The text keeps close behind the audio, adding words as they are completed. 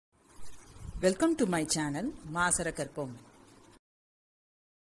Welcome to my channel Maasarakarpom.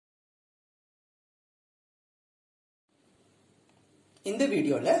 இந்த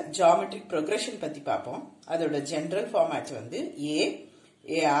வீடியோல geometric progression பத்தி பாப்போம். அதோட general format வந்து A,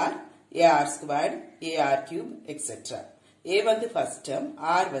 AR, AR squared, AR cube, etc. A வந்து first term,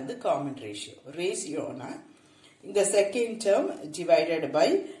 R வந்து common ratio. Ratio na இந்த second term divided by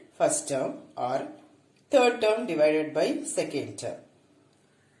first term or third term divided by second term.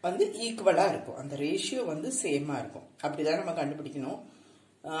 வந்து ஈக்குவலா இருக்கும். அந்த ரேஷியோ வந்து சேமா இருக்கும். அப்படிதான் நம்ம கண்டுபிடிக்கணும்.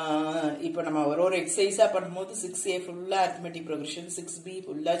 இப்போ நம்ம ஒரு எக்ஸசைஸா பண்ணும்போது 6A ஃபுல்லா அரித்மெட்டிக் ப்ரோக்ரஷன், 6B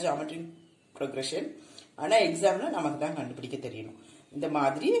ஃபுல்லா ஜியோமெட்ரிக் ப்ரோக்ரஷன். ஆனா எக்ஸாம்ல நமக்கு தான் கண்டுபிடிக்க தெரியணும். இந்த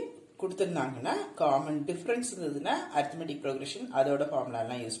மாதிரி கொடுத்திருந்தாங்கன்னா காமன் டிஃபரன்ஸ் இருந்ததுன்னா அரித்மெட்டிக் ப்ரோக்ரஷன் அதோட ஃபார்முலா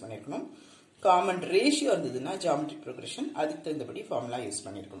எல்லாம் யூஸ் பண்ணிருக்கணும். காமன் ரேஷியோ இருந்ததுன்னா ஜியோமெட்ரிக் ப்ரோக்ரஷன் அதுக்கு தகுந்தபடி ஃபார்முலா யூஸ்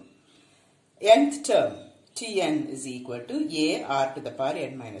பண்ணிருக்கணும். nth term Tn is equal to a r to the power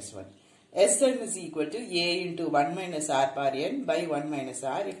n minus 1. Sn is equal to a into 1 minus r power n by 1 minus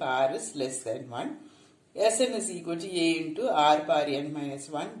r if r is less than 1. Sn is equal to a into r power n minus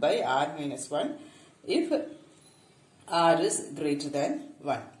 1 by r minus 1 if r is greater than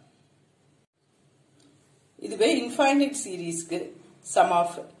 1. இதுவே infinite series க்கு sum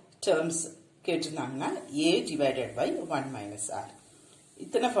of terms கேட்டிருந்தாங்கன்னா a divided by 1 minus r.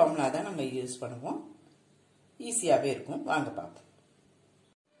 இத்தனை formula தான் நம்ம use பண்ணுவோம். ஈஸியாவே இருக்கும். வாங்க பாப்போம்.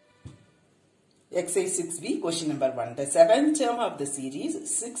 Exercise 6B question number 1. The seventh term of the series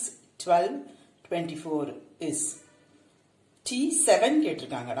 6, 12, 24 is T7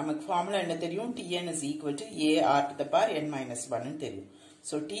 கேட்டிருக்காங்க. நமக்கு ஃபார்முலா என்ன தெரியும்? Tn is equal to a r to the power n minus 1 தெரியும்.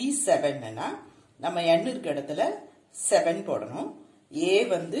 So T7 னா நம்ம n இருக்க இடத்துல 7 போடணும். a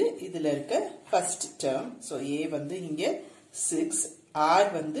வந்து இதுல இருக்க first term. So a வந்து இங்க 6, r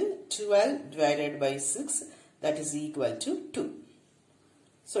வந்து 12 divided by 6 that is equal to 2.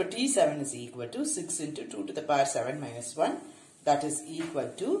 So T7 is equal to 6 into 2 to the power 7 minus 1 that is equal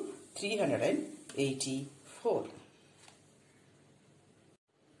to 384.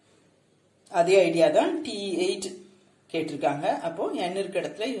 அதே ஐடியா தான் T8 கேட்டிருக்காங்க. அப்போ n இருக்க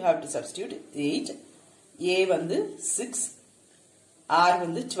இடத்துல you have to substitute 8. a வந்து 6, r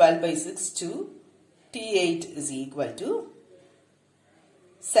வந்து 12 by 6 2. T8 is equal to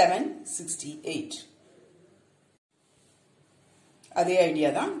 768. அதே idea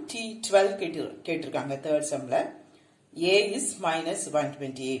தான் T12 கேட்டிருக்காங்க third சம்ல. a is minus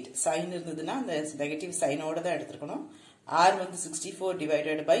 128. Sign இருந்ததுன்னா அந்த நெகட்டிவ் சைனோட தான் எடுத்துக்கணும். r வந்து 64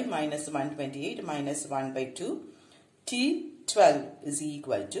 divided by minus 128 minus 1 by 2. T12 is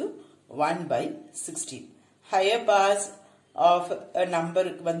equal to 1 by 16. Higher bars of a number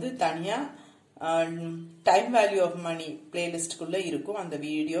வந்து தனியா டைம் வேல்யூ ஆஃப் மணி பிளேலிஸ்டுக்குள்ள இருக்கும். அந்த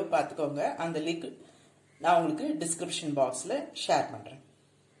வீடியோ பார்த்துக்கோங்க. அந்த லிங்க் நான் உங்களுக்கு டிஸ்கிரிப்ஷன் பாக்ஸ்ல ஷேர் பண்றேன்.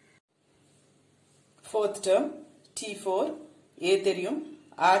 ஃபோர்த் டேர்ம் T4 a தெரியும்,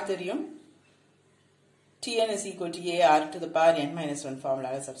 r தெரியும். Tn is equal to a r to the power n minus 1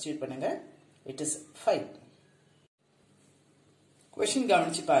 ஃபார்முலாவை சப்ஸ்டிட்யூட் பண்ணுங்க. It is 5. क्वेश्चन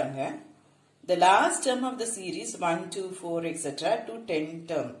கவனிச்சு பாருங்க. The last term of the series 1, 2, 4 etc. to 10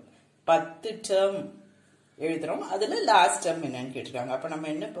 term 10 term எழுதுறோம். அதுல last term என்னன்னு கேட்டிருக்காங்க. அப்ப நம்ம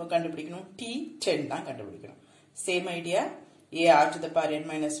என்ன கண்டுபிடிக்கணும்? T10 தான் கண்டுபிடிக்கணும். Same idea. a r to the power n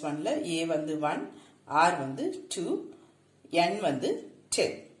minus 1ல a வந்து 1, r வந்து 2, n வந்து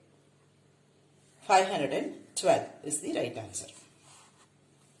 10. 512 is the right answer.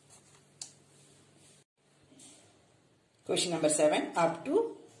 Question number 7 up to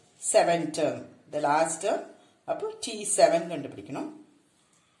 7 term. The last term அப்போ T7 கண்டுபிடிக்கணும்.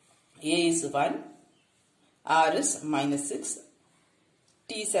 a is 1, r is minus 6,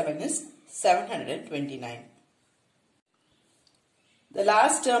 T7 is 729. The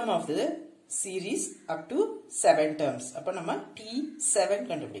last term of the series up to 7 terms. அப்ப நம்ம T7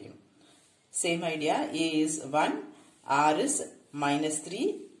 கண்டுபிடிக்கணும். Same idea. a is 1, r is minus 3,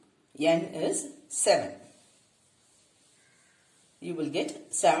 n is 7. You will get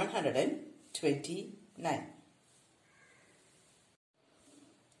 729.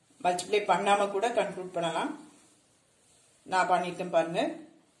 Multiply பண்ணாம கூட conclude பண்ணலாம். நான் பண்ணிட்டேன் பாருங்க.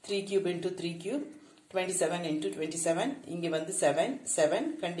 3 cube into 3 cube 27 into 27. இங்க வந்து 7 7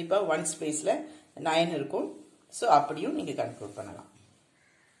 கண்டிப்பா 1 ஸ்பேஸ்ல 9 இருக்கும். சோ அப்படியும் நீங்க கன்க்ளூட் பண்ணலாம்.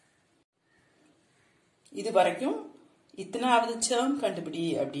 இது வரைக்கும் இத்தனாவது டேர்ம் கண்டுபிடி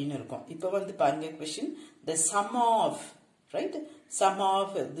அப்படின்னு இருக்கும். இப்போ வந்து பாருங்க question the sum of right sum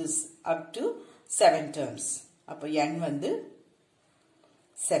of this up to 7 terms. அப்ப n வந்து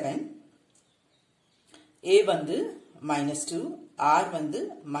 7, a வந்து minus 2, r வந்து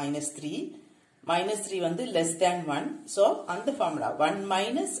minus 3, minus 3 வந்து less than 1. So, அந்த formula 1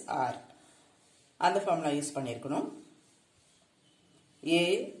 minus r அந்த ஃபார்முலா யூஸ் பண்ணியிருக்கணும். A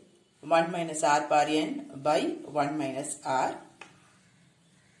 1 minus r power n by 1 minus r.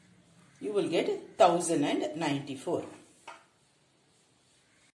 You will get 1094.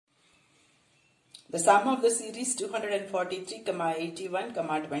 The sum of the series 243, 81,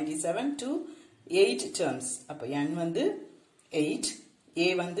 27 to 8 terms. அப்போ n வந்து 8, a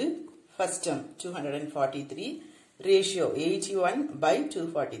வந்து first term 243, ratio 81 by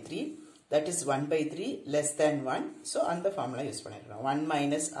 243, that is 1 by 3 less than 1. So அந்த formula use பண்ணிருக்கோம். 1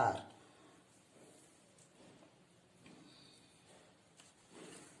 minus r.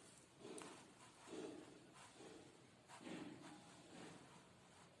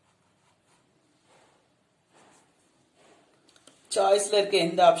 சாய்ஸ்ல இருக்க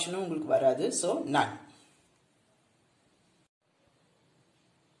எந்த ஆப்ஷனும் உங்களுக்கு வராது. So none.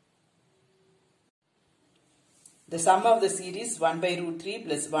 The sum of the series 1 by root 3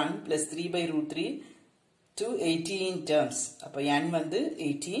 plus 1 plus 3 by root 3 to 18 terms. அப்போ n வந்து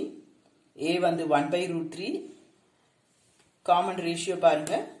 18, a வந்து 1 by root 3, common ratio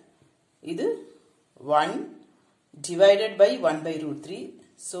பாருங்க, இது 1 divided by 1 by root 3.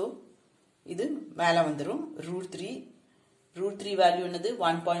 So இது மேல வந்துரும் root 3. Root 3 value என்னது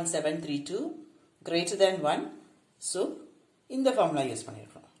 1.732 greater than 1. So இந்த formula use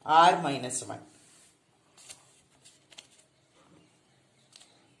பண்ணிருக்கோம். r minus 1.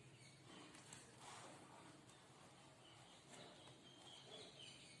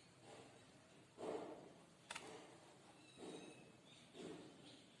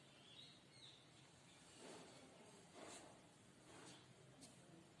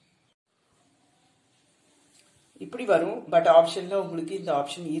 இப்படி வரும். பட் ஆப்ஷன்ல உங்களுக்கு இந்த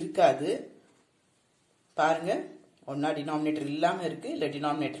ஆப்ஷன் இருக்காது. பாருங்க, ஒன்னா டினாமினேட்டர் இல்லாம இருக்கு, இல்ல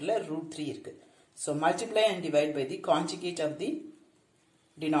டினாமினேட்டர்ல root 3 இருக்கு. So multiply and divide by the conjugate of the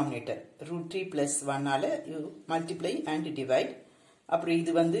denominator. root 3 plus 1 ஆல you multiply and divide. அப்புறம்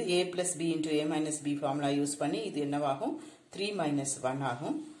இது வந்து a plus b into a minus b formula use பண்ணி இது என்னவாகும் 3 minus 1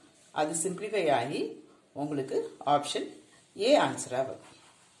 ஆகும். அது சிம்பிளிஃபை ஆகி உங்களுக்கு ஆப்ஷன் a ஆன்சரா வரும்.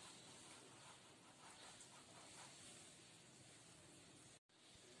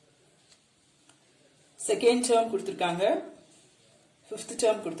 செகண்ட் டேர்ம் கொடுத்துருக்காங்க, ஃபிஃப்த்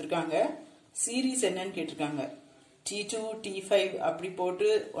டேர்ம் கொடுத்துருக்காங்க, சீரீஸ் என்னன்னு கேட்டிருக்காங்க. T2 T5 அப்படி போட்டு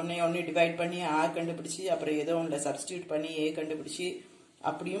ஒன்னு டிவைட் பண்ணி r கண்டுபிடிச்சி அப்புறம் ஏதோ ஒன்றுல சப்ஸ்டியூட் பண்ணி a கண்டுபிடிச்சி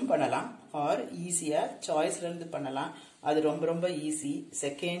அப்படியும் பண்ணலாம். ஆர் ஈஸியா சாய்ஸ்ல இருந்து பண்ணலாம். அது ரொம்ப ரொம்ப ஈஸி.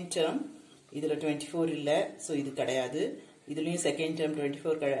 செகண்ட் டேர்ம் இதுல 24 இல்ல, ஸோ இது கிடையாது. இதுலயும் செகண்ட் டேர்ம்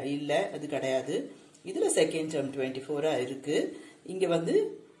 24 இல்ல, அது கிடையாது. இதுல செகண்ட் டேர்ம் 24 இருக்கு. இங்க வந்து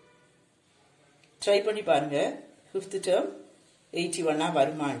ட்ரை பண்ணி பாருங்க, ஃபிஃப்த் டேர்ம் 81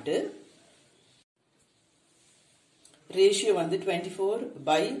 வருமான்ட்டு. ரேஷியோ வந்து 24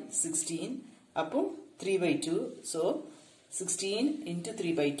 by 16, அப்போ 3 by 2, so 16 into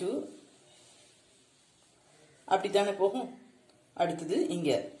 3 by 2 அப்படித்தானே போகும். அடுத்தது இங்க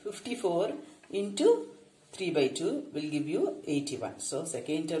 54 into 3 by 2 will give you 81. So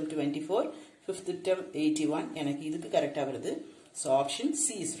second term 24, fifth term 81. எனக்கு இதுக்கு கரெக்டா வருது. So option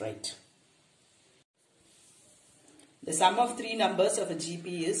C is right. The sum of three numbers of a GP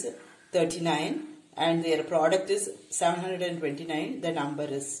is 39 and their product is 729. The number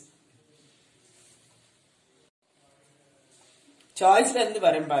is. சாய்ஸ்ல இருந்து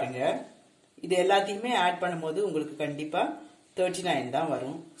வரேன் பாருங்க. இது எல்லாத்தையுமே add பண்ணும்போது உங்களுக்கு கண்டிப்பா 39 தான்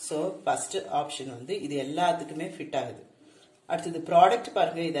வரும். ஸோ ஃபர்ஸ்ட் ஆப்ஷன் வந்து இது எல்லாத்துக்குமே ஃபிட் ஆகுது. அடுத்தது ப்ராடக்ட்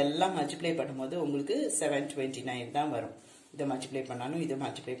பாருங்க, இதெல்லாம் மல்டிப்ளை பண்ணும்போது உங்களுக்கு 729 தான் வரும். இதை மல்டிப்ளை பண்ணாலும் இதை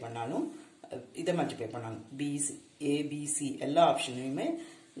மல்டிப்ளை பண்ணாலும் இதை மல்டிப்ளை பண்ணாலும் பிசி ஏபிசி எல்லா ஆப்ஷனையுமே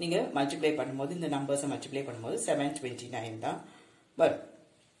நீங்க மல்டிப்ளை பண்ணும்போது இந்த நம்பர்ஸை மல்டிப்ளை பண்ணும்போது 729 தான் வரும்.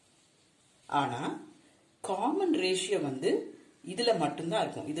 ஆனா காமன் ரேஷியோ வந்து இதுல மட்டும்தான்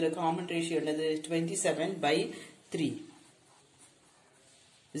இருக்கும். இதுல காமன் ரேஷியோ என்னது 27 by 3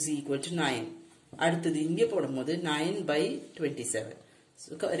 is equal to 9. அடுத்தது இங்கே போடும்போது 9 by 27.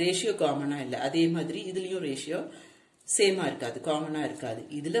 ரேஷியோ காமனா இல்லை. அதே மாதிரி இதுலயும் ரேஷியோ சேமா இருக்காது, காமனா இருக்காது.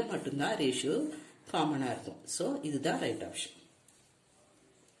 இதுல மட்டும்தான் ரேஷியோ காமனா இருக்கும். ஸோ இதுதான் ரைட் ஆப்ஷன்.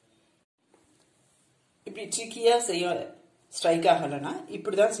 இப்படி ட்ரிக்கியா செய்ய ஸ்ட்ரைக் ஆகலைன்னா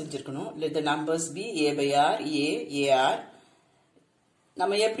இப்படிதான் செஞ்சிருக்கணும். let the numbers be a by r, a ar.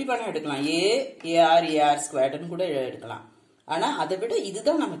 நம்ம எப்படி பண்ண எடுக்கலாம், a ar ar ஸ்கொயர்டுன்னு கூட எடுக்கலாம். ஆனா அதை விட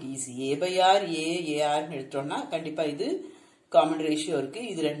இதுதான் நமக்கு easy. a by r, a ar எடுத்தோம்னா கண்டிப்பா இது காமன் ரேஷியோ இருக்கு.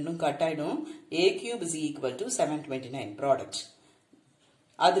 இது ரெண்டும் கட் ஆயிடும். a cube is equal to 729 product.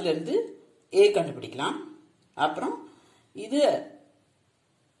 அதுல இருந்து a கண்டுபிடிக்கலாம். அப்புறம்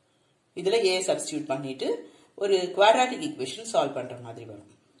இதுல a சப்ஸ்டியூட் பண்ணிட்டு ஒரு குவாட்ராட்டிக் ஈக்குவேஷன் சால்வ் பண்ற மாதிரி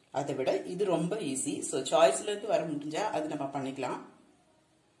வரும். அதை விட இது ரொம்ப ஈஸி. ஸோ சாய்ஸ்ல இருந்து வர முடிஞ்சா அது நம்ம பண்ணிக்கலாம்.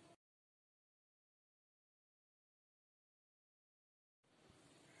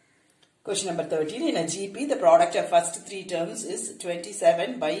 Question number 13. In a GP, the product of first three terms is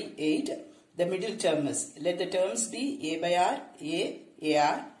 27 by 8. The middle term is. Let the terms be A by R, A,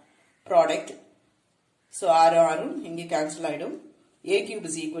 AR, product. So R inge cancel ஆயிடும். A cube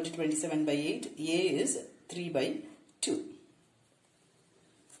is equal to 27 by 8. A is 3 by 2.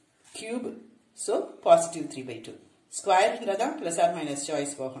 Cube, so positive 3 by 2. Square ingrada plus or minus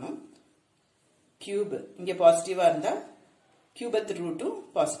choice போகணும். Cube inge positive இருந்தா cubeth root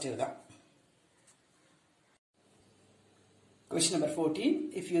positive தான். Question number 14.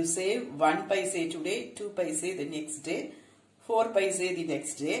 If you save 1 paise today, 2 paise the next day, 4 paise the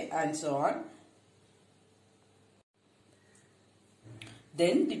next day, and so on,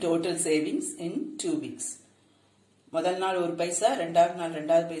 then the total savings in 2 weeks. முதல் நாள் 1 பைசா, ரெண்டாவது நாள்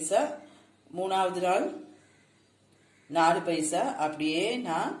 2 பைசா, மூணாவது நாள் 4 பைசா, அப்படியே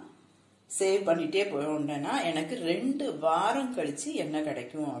நான் சேவ் பண்ணிட்டே போனேன்னா எனக்கு 2 வாரம் கழிச்சு என்ன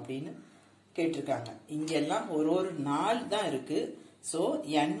கிடைக்கும் அப்படின்னு கேட்டிருக்காங்க. இங்கெல்லாம் ஒரு நாள் தான் இருக்கு. ஸோ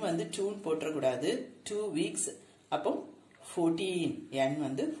n வந்து 2 போட்டக்கூடாது. 2 வீக்ஸ், அப்போ 14, n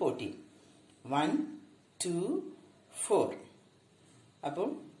வந்து 14. 1, 2, 4. அப்போ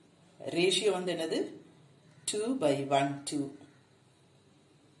ரேஷியோ வந்து என்னது? 2 by 1, 2.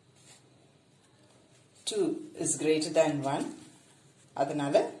 2 is greater than 1.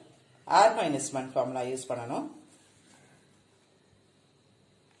 அதனால r minus 1 ஃபார்முலா யூஸ் பண்ணணும்.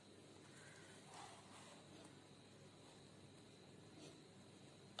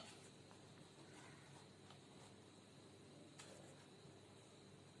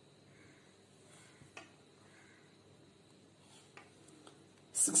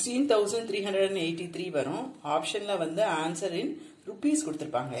 $16,383 வரும். ஆப்ஷன்ல வந்து ஆன்சர் இன் ருபீஸ்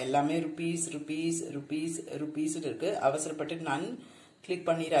கொடுத்திருப்பாங்க. எல்லாமே ருபீஸ் ருபீஸ் ருபீஸ் ருபீஸ் இருக்கு. அவசரப்பட்டு நான் கிளிக்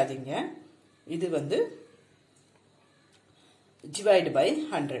பண்ணிராதீங்க. இது வந்து divide by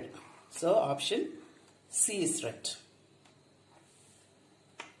 100. So option C is right.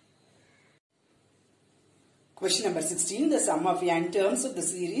 Question number 16. The sum of n terms of the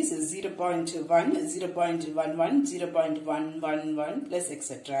series is 0.1, 0.11, 0.111 plus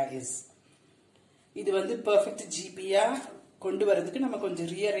etc. is. இது வந்து perfect GPயா கொண்டு வரதுக்கு நம்ம கொஞ்சம்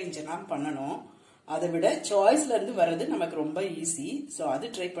rearrange எல்லாம் பண்ணணும். அதை விட சாய்ஸ்ல இருந்து வர்றது நமக்கு ரொம்ப ஈஸி. ஸோ அது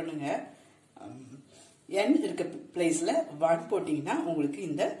ட்ரை பண்ணுங்க. n இருக்க பிளேஸ்ல 1 போட்டீங்கன்னா உங்களுக்கு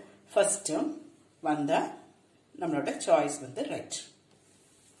இந்த ஃபர்ஸ்ட் டேர்ம் வந்தா நம்மளோட சாய்ஸ் வந்து ரைட்.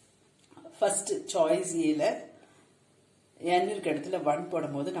 ஃபர்ஸ்ட் சாய்ஸ் ஏல n இருக்க இடத்துல 1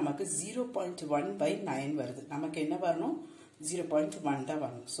 போடும்போது நமக்கு 0.1 by 9 வருது. நமக்கு என்ன வரணும்? 0.1 தான்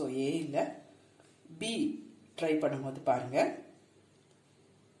வரணும். ஸோ ஏ இல்ல பி ட்ரை பண்ணும்போது பாருங்க.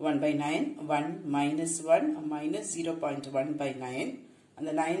 1 by 9, 1 minus 1 minus 0.1 by 9.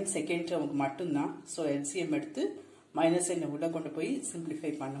 அந்த 9 செகண்ட் டேர்முக்கு மட்டும்தான். ஸோ எல்சிஎம் எடுத்து மைனஸ் என்ன உள்ள கொண்டு போய்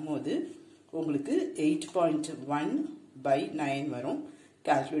சிம்பிளிஃபை பண்ணும்போது உங்களுக்கு 8.1 by 9 வரும்.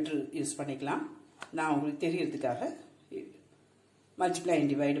 கால்குலேட்டர் யூஸ் பண்ணிக்கலாம். நான் உங்களுக்கு தெரியறதுக்காக multiply and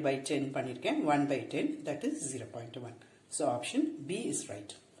divide by 10 பண்ணிருக்கேன். 1 by 10, that is 0.1. So option B is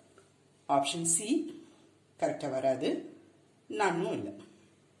right. Option C correct வராது. நானும் இல்லை.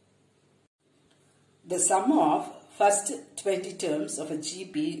 The sum of first 20 terms of a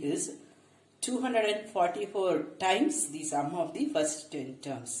GP is 244 times the sum of the first 10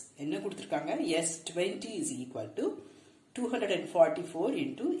 terms. என்ன கொடுத்திருக்காங்க? S20 is equal to 244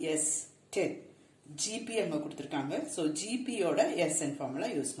 into S10. GP அங்க கொடுத்திருக்காங்க. So ஜிபியோட SN formula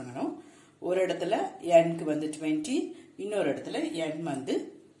use பண்ணணும். ஒரு இடத்துல nக்கு வந்து 20, இன்னொரு இடத்துல n வந்து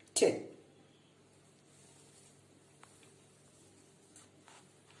 10.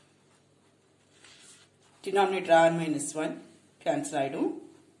 டினாமினேட்டர் r minus 1 கேன்சல் ஆயிடும்.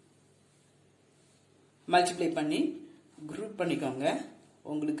 மல்டிப்ளை பண்ணி குரூப் பண்ணிக்கோங்க.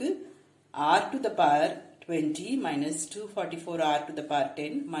 உங்களுக்கு r to the power 20 minus 244 r to the power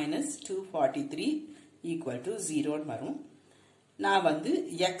 10 minus 243 equal to 0 வரும். நான் வந்து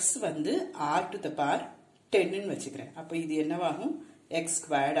x வந்து r to the power 10 வச்சுக்கிறேன். அப்போ இது என்னவாகும்? x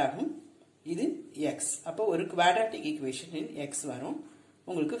squared ஆகும். இது x. அப்போ ஒரு quadratic equation in x வரும்.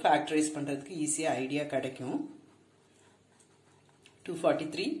 உங்களுக்கு ஃபேக்டரைஸ் பண்றதுக்கு ஈஸியா ஐடியா கிடைக்கும்.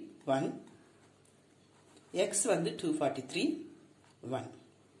 243 1, x வந்து 243 1.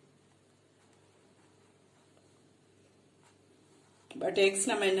 But x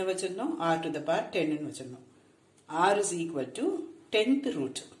நம்ம என்ன வச்சிருந்தோம்? r to the power 10 வச்சிருந்தோம். r is equal to 10th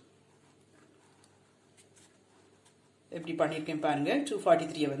root. எப்படி பண்ணிருக்கேன் பாருங்க.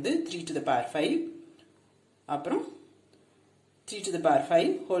 243 வந்து 3 to the power 5, அப்புறம் 3 to the power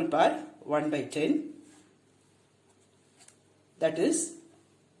 5 whole power 1 by 10. That is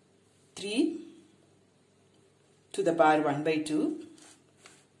 3 to the power 1 by 2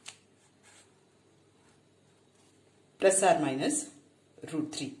 plus or minus root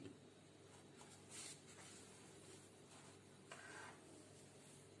 3.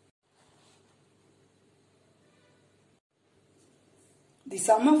 The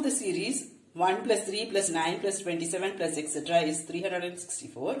sum of the series 1 plus 3 plus 9 plus 27 plus etc. is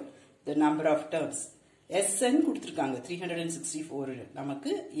 364. The number of terms. Sn கொடுத்திருக்காங்க 364.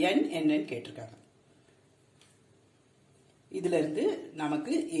 நமக்கு n என்னன்னு கேட்டிருக்காங்க. இதுல இருந்து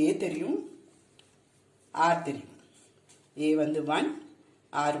நமக்கு a தெரியும், r தெரியும். a வந்து 1,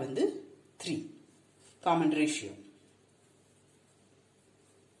 r வந்து 3. Common ratio.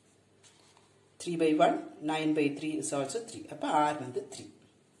 3 by 1, 9 by 3 is also 3. அப்ப r வந்து 3.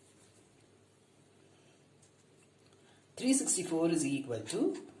 364 is equal to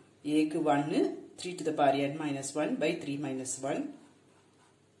a க்கு 1, 3 to the power n minus 1 by 3 minus 1.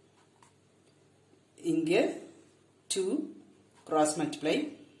 இங்க 2 cross multiply.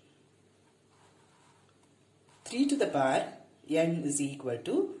 3 to the power n is equal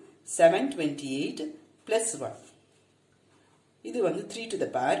to 728 plus 1. இது வந்து 3 to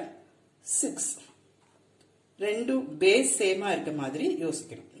the power 6. ரெண்டு base சேமா இருக்க மாதிரி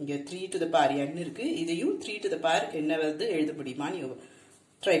யோசிக்கணும். இங்க 3 to the power n இருக்கு, இதையும் 3 to the power என்ன வந்து எழுத முடியுமான்னு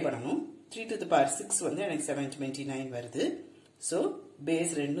ட்ரை பண்ணணும். 3 to the power 6 வந்து எனக்கு 729 வருது. So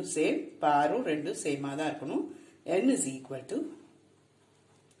பேஸ் ரெண்டும் சேம், பவரும் ரெண்டும் சேமா தான் இருக்கணும். n is equal to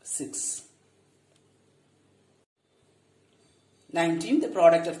 6. 19. The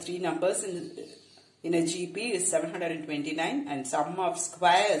product of three numbers in a GP is 729 and sum of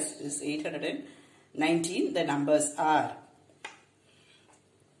squares is 819. The numbers are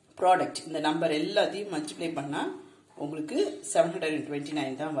product. இந்த நம்பர் எல்லாத்தையும் மல்டிப்ளை பண்ணா உங்களுக்கு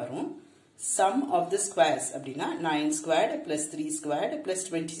 729 தான் வரும். Sum of the squares அப்படின்னா 9 squared plus 3 squared plus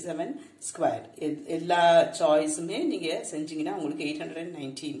 27 squared. எல்லா சாய்ஸுமே நீங்க செஞ்சீங்கன்னா உங்களுக்கு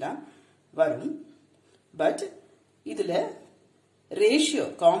 819 தான் வரும். பட் இதுல ரேஷியோ,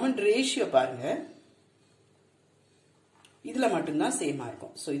 காமன் ரேஷியோ பாருங்க, இதுல மட்டும்தான் சேமா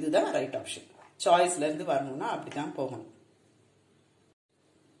இருக்கும். ஸோ இதுதான் ரைட் ஆப்ஷன். சாய்ஸ்ல இருந்து வரணும்னா அப்படிதான் போகணும்.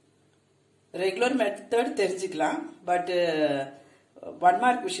 ரெகுலர் மெத்தட் தெரிஞ்சுக்கலாம், பட் 1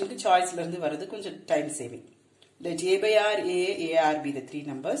 மார்க் கொஸ்டினுக்கு சாய்ஸ்ல இருந்து வர்றது கொஞ்சம் time saving. Let a by r, ar be the three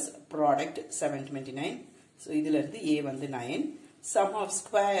numbers. Product 729. So இதுல இருந்து a வந்து 9. Sum of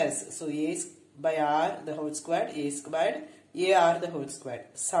squares. So a by r the whole squared, a squared, ar the whole squared.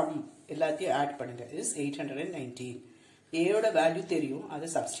 Sum எல்லாத்தையும் add பண்ணுங்க is 819. a ஓட value தெரியும், அதை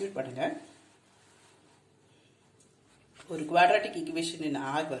substitute பண்ணுங்க. ஒரு குவாட்ராட்டிக் ஈக்குவேஷன் இன்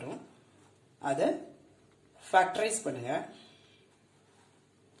r வரும், அதை ஃபேக்டரைஸ் பண்ணுங்க.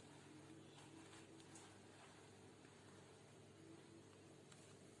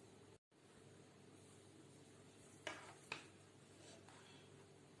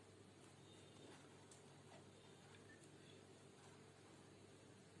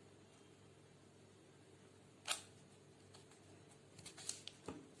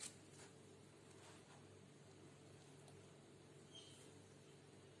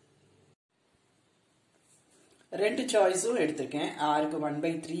 ரெண்டு சாய்ஸும் எடுத்திருக்கேன். ஆருக்கு 1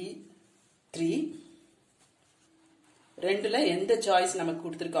 by 3 3. ரெண்டுல எந்த சாய்ஸ் நமக்கு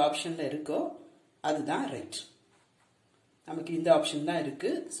கொடுத்திருக்க ஆப்ஷன்ல இருக்கோ அதுதான் ரைட். நமக்கு இந்த ஆப்ஷன் தான்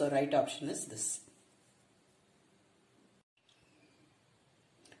இருக்கு. So right option is this.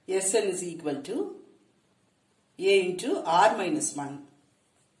 Sn is equal to a into r minus 1.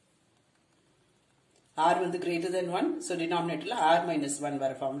 r வந்து greater than 1. So டினாமினேட்டர்ல r minus 1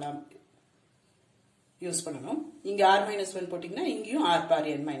 வர ஃபார்முலா யூஸ் பண்ணணும். இங்க r minus 1 போட்டீங்கன்னா இங்கேயும் r power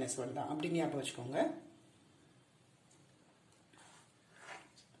n minus 1 தான். அப்படி ஞாபகம் வச்சுக்கோங்க.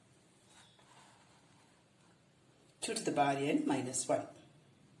 To the power n minus 1.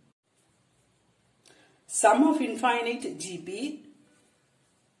 Sum of infinite GP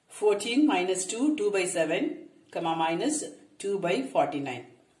 14 minus 2, 2 by 7, minus 2 by 49.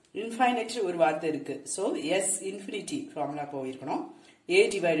 Infinite ஒரு வார்த்தை இருக்கு. So S infinity formula போயிருக்கணும். a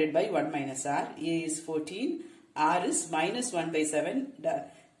divided by 1 minus r. a is 14, r is minus 1 by 7.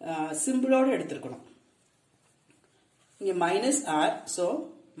 சிம்பிளோட எடுத்திருக்கணும். இங்க minus r, so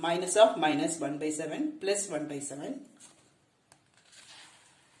minus of minus 1 by 7 plus 1 by 7.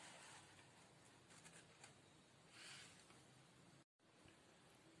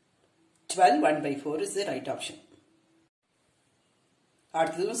 Twelve 1 by 4 is the right option.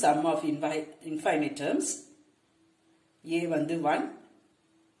 அடுத்தது sum of infinite terms. a வந்து 1,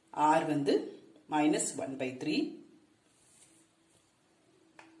 r வந்து minus 1 by 3.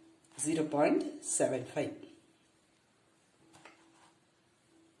 0.75.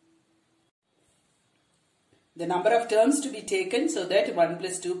 The number of terms to be taken so that 1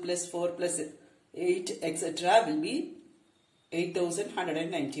 plus 2 plus 4 plus 8 etc. will be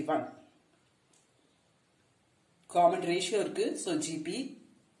 8191. Common ratio irukku, so GP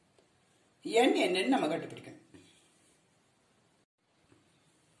n நம்ம கண்டுபிடிக்கணும்.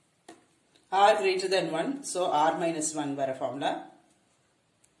 R greater than 1, so R minus 1 வர formula.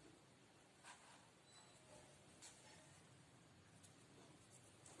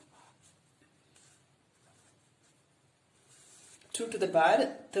 Two to the power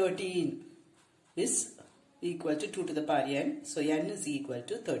 13 is equal to 2 to the power n, so n is equal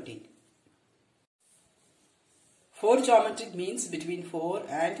to 13. 4 geometric means between 4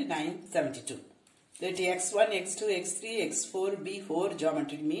 and 972. Let x1, x2, x3, x4 be 4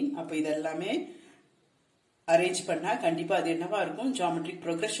 geometric mean. அப்போ இதெல்லாமே arrange பண்ணா கண்டிப்பா அது என்னவா இருக்கும்? Geometric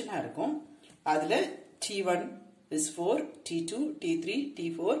progression இருக்கும். அதுல t1 is 4, t2, t3,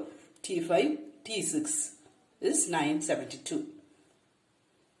 t4, t5, t6 is 972.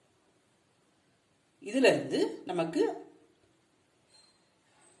 இதுல இருந்து நமக்கு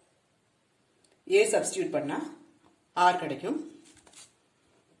a substitute பண்ணா r கிடைக்கும்.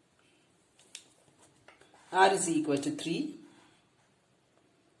 R is equal to 3.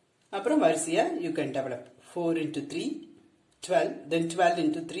 அப்புறம் வரிசையா you can develop 4 into 3, 12, then 12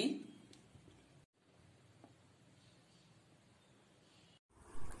 into 3.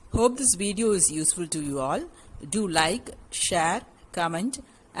 Hope this video is useful to you all. Do like, share, comment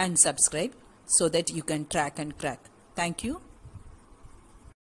and subscribe so that you can track and crack. Thank you.